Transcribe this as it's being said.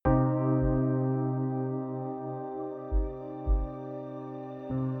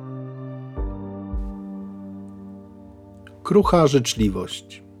Krucha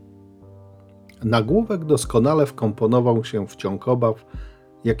życzliwość. Nagłówek doskonale wkomponował się w ciąg obaw,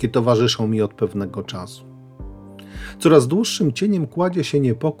 jakie towarzyszą mi od pewnego czasu. Coraz dłuższym cieniem kładzie się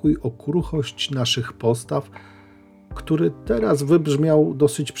niepokój o kruchość naszych postaw, który teraz wybrzmiał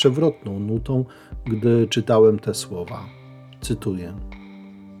dosyć przewrotną nutą, gdy czytałem te słowa. Cytuję.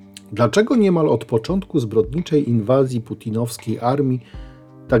 Dlaczego niemal od początku zbrodniczej inwazji putinowskiej armii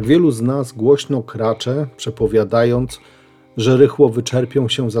tak wielu z nas głośno kracze, przepowiadając, że rychło wyczerpią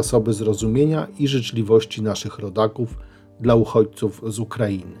się zasoby zrozumienia i życzliwości naszych rodaków dla uchodźców z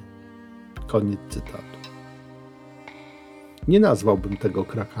Ukrainy? Koniec cytatu. Nie nazwałbym tego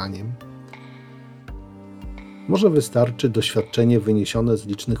krakaniem. Może wystarczy doświadczenie wyniesione z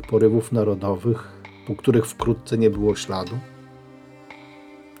licznych porywów narodowych, po których wkrótce nie było śladu?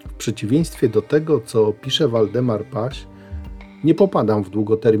 W przeciwieństwie do tego, co pisze Waldemar Paś, nie popadam w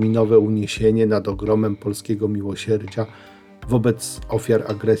długoterminowe uniesienie nad ogromem polskiego miłosierdzia wobec ofiar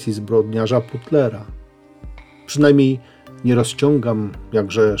agresji zbrodniarza Putlera. Przynajmniej nie rozciągam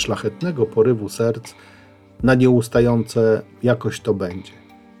jakże szlachetnego porywu serc na nieustające jakoś to będzie.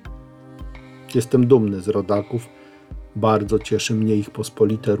 Jestem dumny z rodaków, bardzo cieszy mnie ich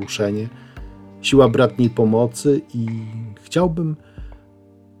pospolite ruszenie, siła bratniej pomocy i chciałbym,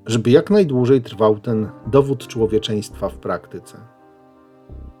 żeby jak najdłużej trwał ten dowód człowieczeństwa w praktyce.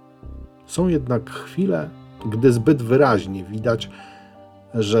 Są jednak chwile, gdy zbyt wyraźnie widać,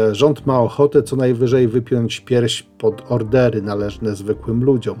 że rząd ma ochotę co najwyżej wypiąć pierś pod ordery należne zwykłym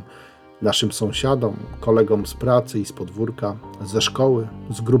ludziom, naszym sąsiadom, kolegom z pracy i z podwórka, ze szkoły,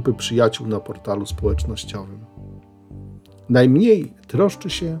 z grupy przyjaciół na portalu społecznościowym. Najmniej troszczy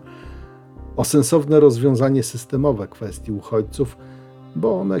się o sensowne rozwiązanie systemowe kwestii uchodźców,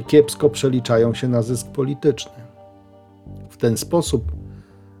 bo one kiepsko przeliczają się na zysk polityczny. W ten sposób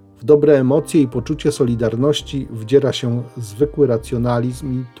w dobre emocje i poczucie solidarności wdziera się zwykły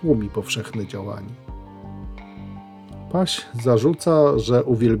racjonalizm i tłumi powszechne działanie. Paś zarzuca, że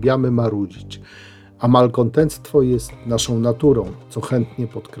uwielbiamy marudzić, a malkontenctwo jest naszą naturą, co chętnie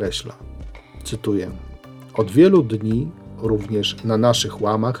podkreśla. Cytuję. Od wielu dni, również na naszych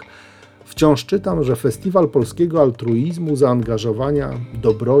łamach, wciąż czytam, że festiwal polskiego altruizmu, zaangażowania,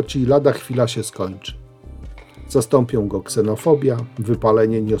 dobroci lada chwila się skończy. Zastąpią go ksenofobia,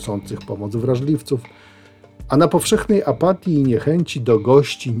 wypalenie niosących pomoc wrażliwców, a na powszechnej apatii i niechęci do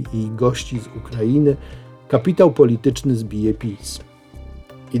gościń i gości z Ukrainy kapitał polityczny zbije PiS.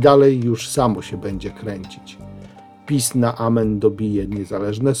 I dalej już samo się będzie kręcić. PiS na amen dobije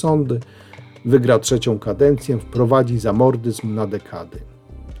niezależne sądy, wygra trzecią kadencję, wprowadzi zamordyzm na dekady.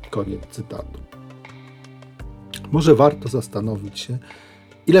 Koniec cytatu. Może warto zastanowić się,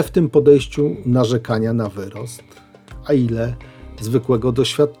 ile w tym podejściu narzekania na wyrost, a ile zwykłego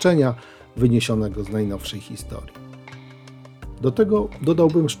doświadczenia wyniesionego z najnowszej historii. Do tego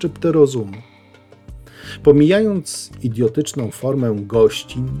dodałbym szczyptę rozumu. Pomijając idiotyczną formę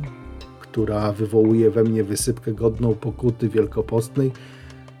gościń, która wywołuje we mnie wysypkę godną pokuty wielkopostnej,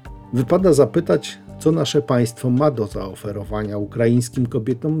 wypada zapytać, co nasze państwo ma do zaoferowania ukraińskim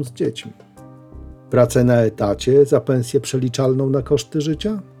kobietom z dziećmi. Pracę na etacie za pensję przeliczalną na koszty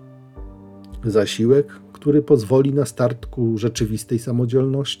życia? Zasiłek, który pozwoli na start ku rzeczywistej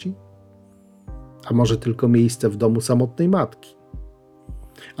samodzielności? A może tylko miejsce w domu samotnej matki?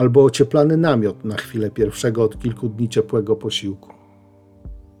 Albo ocieplany namiot na chwilę pierwszego od kilku dni ciepłego posiłku?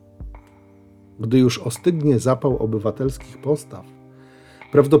 Gdy już ostygnie zapał obywatelskich postaw,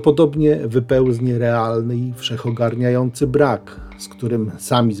 prawdopodobnie wypełznie realny i wszechogarniający brak, z którym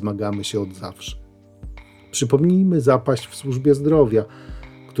sami zmagamy się od zawsze. Przypomnijmy zapaść w służbie zdrowia,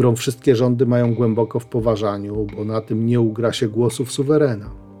 którą wszystkie rządy mają głęboko w poważaniu, bo na tym nie ugra się głosów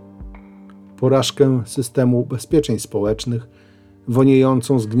suwerena. Porażkę systemu ubezpieczeń społecznych,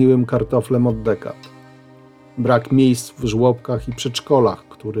 woniejącą zgniłym kartoflem od dekad. Brak miejsc w żłobkach i przedszkolach,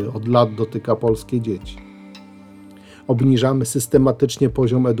 który od lat dotyka polskie dzieci. Obniżamy systematycznie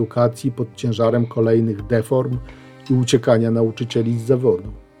poziom edukacji pod ciężarem kolejnych deform i uciekania nauczycieli z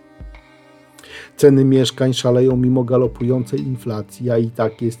zawodu. Ceny mieszkań szaleją mimo galopującej inflacji, a i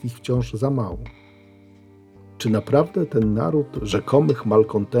tak jest ich wciąż za mało. Czy naprawdę ten naród rzekomych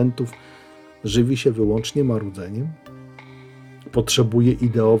malkontentów żywi się wyłącznie marudzeniem? Potrzebuje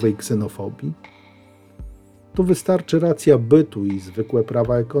ideowej ksenofobii? Tu wystarczy racja bytu i zwykłe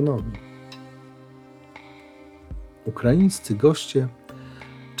prawa ekonomii. Ukraińscy goście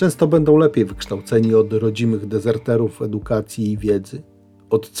często będą lepiej wykształceni od rodzimych dezerterów edukacji i wiedzy,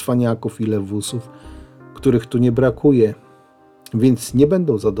 od cwaniaków i lewusów, których tu nie brakuje, więc nie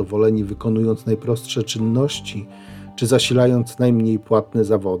będą zadowoleni wykonując najprostsze czynności czy zasilając najmniej płatne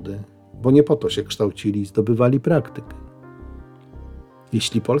zawody, bo nie po to się kształcili i zdobywali praktykę.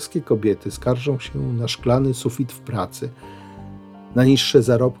 Jeśli polskie kobiety skarżą się na szklany sufit w pracy, na niższe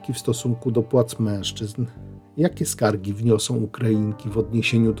zarobki w stosunku do płac mężczyzn, jakie skargi wniosą Ukrainki w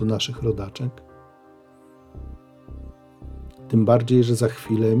odniesieniu do naszych rodaczek? Tym bardziej, że za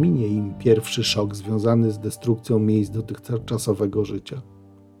chwilę minie im pierwszy szok związany z destrukcją miejsc dotychczasowego życia.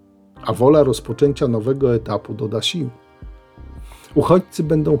 A wola rozpoczęcia nowego etapu doda sił. Uchodźcy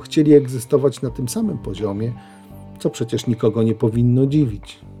będą chcieli egzystować na tym samym poziomie, co przecież nikogo nie powinno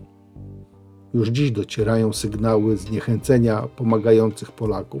dziwić. Już dziś docierają sygnały zniechęcenia pomagających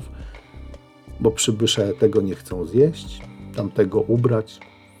Polaków, bo przybysze tego nie chcą zjeść, tamtego ubrać,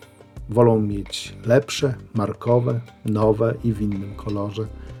 wolą mieć lepsze, markowe, nowe i w innym kolorze.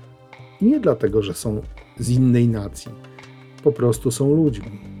 I nie dlatego, że są z innej nacji, po prostu są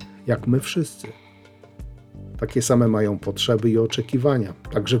ludźmi, jak my wszyscy. Takie same mają potrzeby i oczekiwania,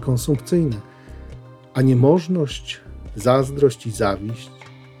 także konsumpcyjne, a niemożność, zazdrość i zawiść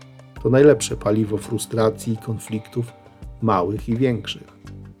to najlepsze paliwo frustracji i konfliktów małych i większych.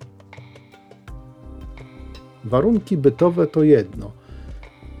 Warunki bytowe to jedno,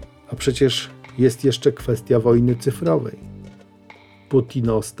 a przecież jest jeszcze kwestia wojny cyfrowej.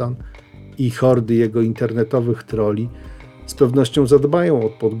 Putinostan i hordy jego internetowych troli z pewnością zadbają o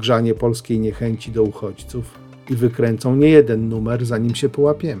podgrzanie polskiej niechęci do uchodźców i wykręcą niejeden numer, zanim się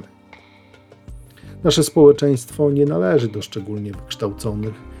połapiemy. Nasze społeczeństwo nie należy do szczególnie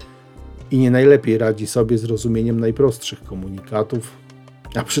wykształconych i nie najlepiej radzi sobie z rozumieniem najprostszych komunikatów,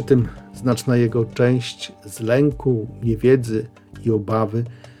 a przy tym znaczna jego część z lęku, niewiedzy i obawy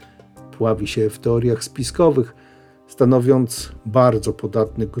pławi się w teoriach spiskowych, stanowiąc bardzo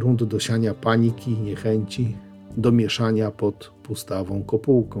podatny grunt do siania paniki i niechęci, do mieszania pod pustawą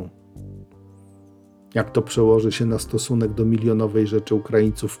kopułką. Jak to przełoży się na stosunek do milionowej rzeczy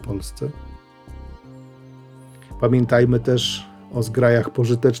Ukraińców w Polsce? Pamiętajmy też o zgrajach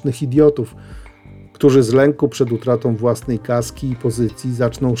pożytecznych idiotów, którzy z lęku przed utratą własnej kaski i pozycji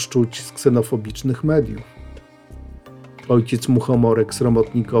zaczną szczuć z ksenofobicznych mediów. Ojciec muchomorek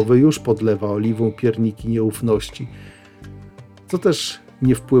sromotnikowy już podlewa oliwą pierniki nieufności, co też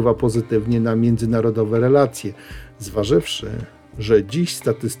nie wpływa pozytywnie na międzynarodowe relacje, zważywszy, że dziś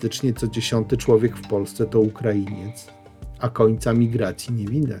statystycznie co 10. człowiek w Polsce to Ukrainiec, a końca migracji nie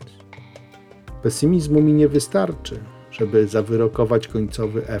widać. Pesymizmu mi nie wystarczy, żeby zawyrokować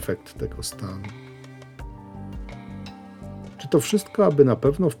końcowy efekt tego stanu. Czy to wszystko aby na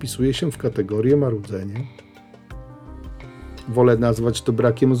pewno wpisuje się w kategorię marudzenie? Wolę nazwać to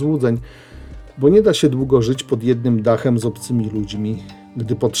brakiem złudzeń, bo nie da się długo żyć pod jednym dachem z obcymi ludźmi,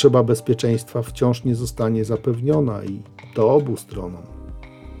 gdy potrzeba bezpieczeństwa wciąż nie zostanie zapewniona i to obu stronom.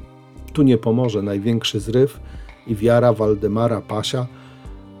 Tu nie pomoże największy zryw i wiara Waldemara Pasia,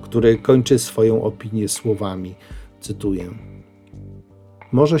 który kończy swoją opinię słowami, cytuję: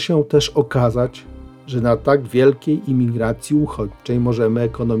 może się też okazać, że na tak wielkiej imigracji uchodźczej możemy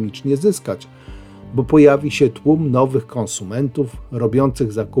ekonomicznie zyskać, bo pojawi się tłum nowych konsumentów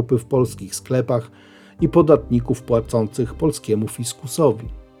robiących zakupy w polskich sklepach i podatników płacących polskiemu fiskusowi.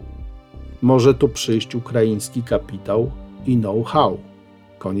 Może tu przyjść ukraiński kapitał i know-how.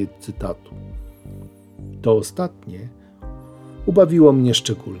 Koniec cytatu. To ostatnie ubawiło mnie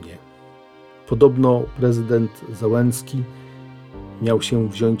szczególnie. Podobno prezydent Zełenski miał się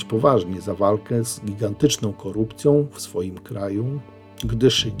wziąć poważnie za walkę z gigantyczną korupcją w swoim kraju,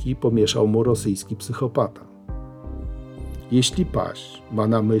 gdy szyki pomieszał mu rosyjski psychopata. Jeśli Paś ma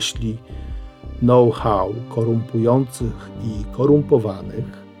na myśli know-how korumpujących i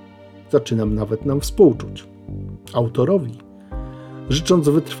korumpowanych, zaczynam nawet nam współczuć. Autorowi, życząc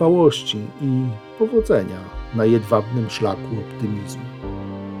wytrwałości i powodzenia na jedwabnym szlaku optymizmu.